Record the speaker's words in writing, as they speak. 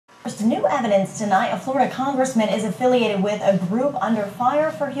First, new evidence tonight. A Florida congressman is affiliated with a group under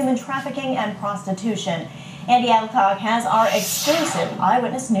fire for human trafficking and prostitution. Andy Alcock has our exclusive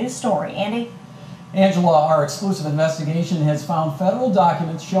eyewitness news story. Andy? Angela, our exclusive investigation has found federal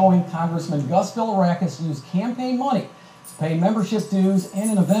documents showing Congressman Gus Bilirakis used campaign money to pay membership dues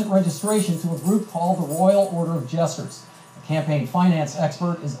and an event registration to a group called the Royal Order of Jesters. A campaign finance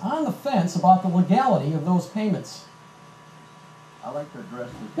expert is on the fence about the legality of those payments. I'd like to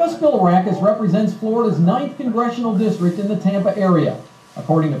address this. Gus Bilirakis represents Florida's 9th congressional district in the Tampa area.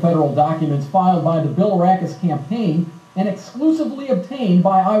 According to federal documents filed by the Bilirakis campaign and exclusively obtained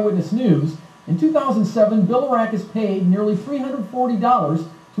by Eyewitness News, in 2007, Bilirakis paid nearly $340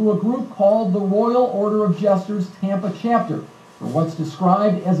 to a group called the Royal Order of Jesters Tampa chapter for what's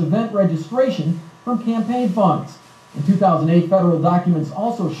described as event registration from campaign funds. In 2008, federal documents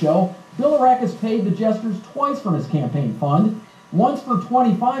also show Bilirakis paid the Jesters twice from his campaign fund, once for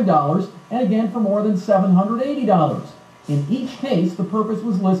 $25 and again for more than $780. In each case, the purpose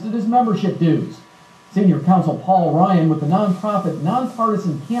was listed as membership dues. Senior counsel Paul Ryan with the nonprofit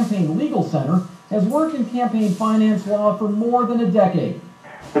Nonpartisan Campaign Legal Center has worked in campaign finance law for more than a decade.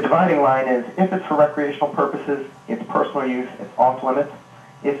 The dividing line is if it's for recreational purposes, it's personal use, it's off limits.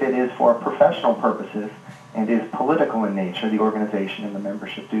 If it is for professional purposes and is political in nature, the organization and the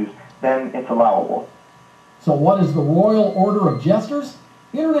membership dues, then it's allowable. So what is the Royal Order of Jesters?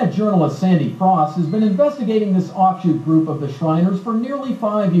 Internet journalist Sandy Frost has been investigating this offshoot group of the Shriners for nearly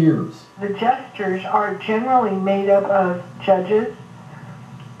 5 years. The jesters are generally made up of judges,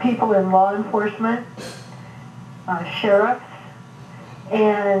 people in law enforcement, sheriffs,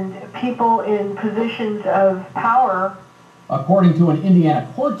 and people in positions of power. According to an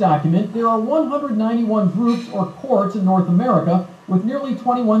Indiana court document, there are 191 groups or courts in North America with nearly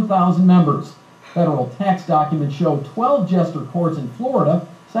 21,000 members. Federal tax documents show 12 jester courts in Florida,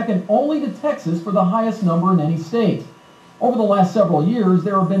 second only to Texas for the highest number in any state. Over the last several years,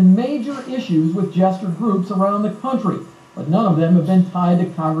 there have been major issues with jester groups around the country, but none of them have been tied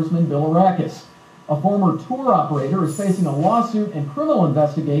to Congressman Bilirakis. A former tour operator is facing a lawsuit and criminal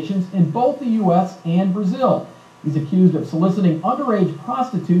investigations in both the U.S. and Brazil. He's accused of soliciting underage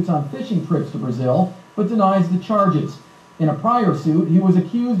prostitutes on fishing trips to Brazil, but denies the charges. In a prior suit, he was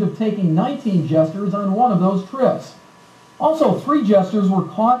accused of taking 19 jesters on one of those trips. Also, 3 jesters were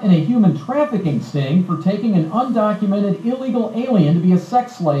caught in a human trafficking sting for taking an undocumented illegal alien to be a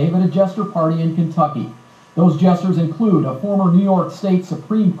sex slave at a jester party in Kentucky. Those jesters include a former New York State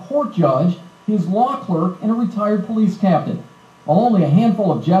Supreme Court judge, his law clerk, and a retired police captain. While only a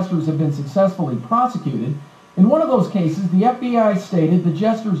handful of jesters have been successfully prosecuted, in one of those cases, the FBI stated the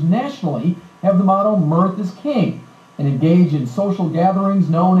jesters nationally have the motto "Mirth is King" and engage in social gatherings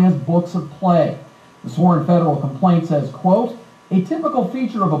known as books of play. The sworn federal complaint says, quote, "A typical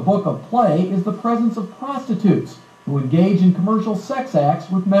feature of a book of play is the presence of prostitutes who engage in commercial sex acts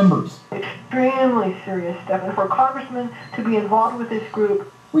with members." Extremely serious stuff, and for a congressman to be involved with this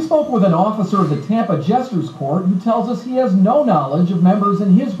group. We spoke with an officer of the Tampa Jesters Court who tells us he has no knowledge of members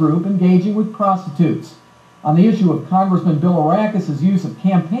in his group engaging with prostitutes. On the issue of Congressman Bilirakis' use of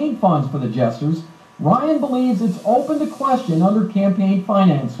campaign funds for the jesters, Ryan believes it's open to question under campaign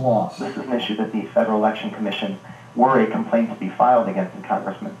finance law. This is an issue that the Federal Election Commission, were a complaint to be filed against the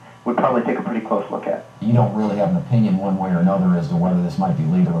congressman, would probably take a pretty close look at. You don't really have an opinion one way or another as to whether this might be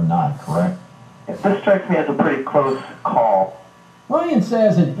legal or not, correct? This strikes me as a pretty close call. Ryan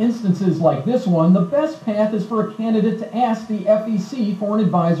says in instances like this one, the best path is for a candidate to ask the FEC for an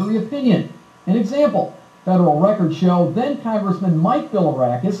advisory opinion. An example, federal records show then Congressman Mike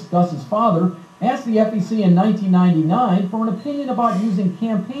Bilirakis, Gus's father, asked the FEC in 1999 for an opinion about using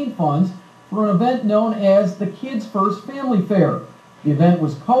campaign funds for an event known as the Kids First Family Fair. The event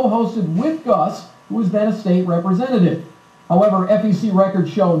was co-hosted with Gus, who was then a state representative. However, FEC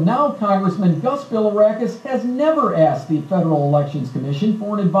records show now Congressman Gus Bilirakis has never asked the Federal Elections Commission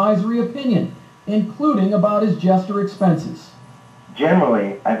for an advisory opinion, including about his jester expenses.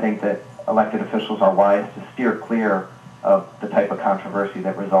 Generally, I think that elected officials are wise to steer clear of the type of controversy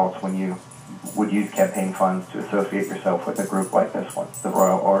that results when you would use campaign funds to associate yourself with a group like this one, the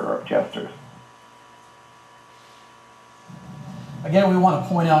Royal Order of Jesters. Again, we want to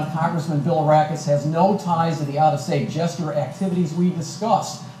point out Congressman Bilirakis has no ties to the out-of-state jester activities we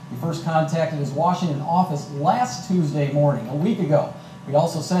discussed. We first contacted his Washington office last Tuesday morning, a week ago. We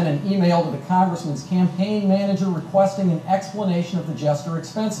also sent an email to the congressman's campaign manager requesting an explanation of the jester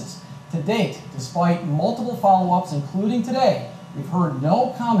expenses. To date, despite multiple follow-ups, including today, we've heard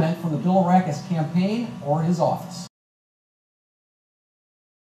no comment from the Bilirakis campaign or his office.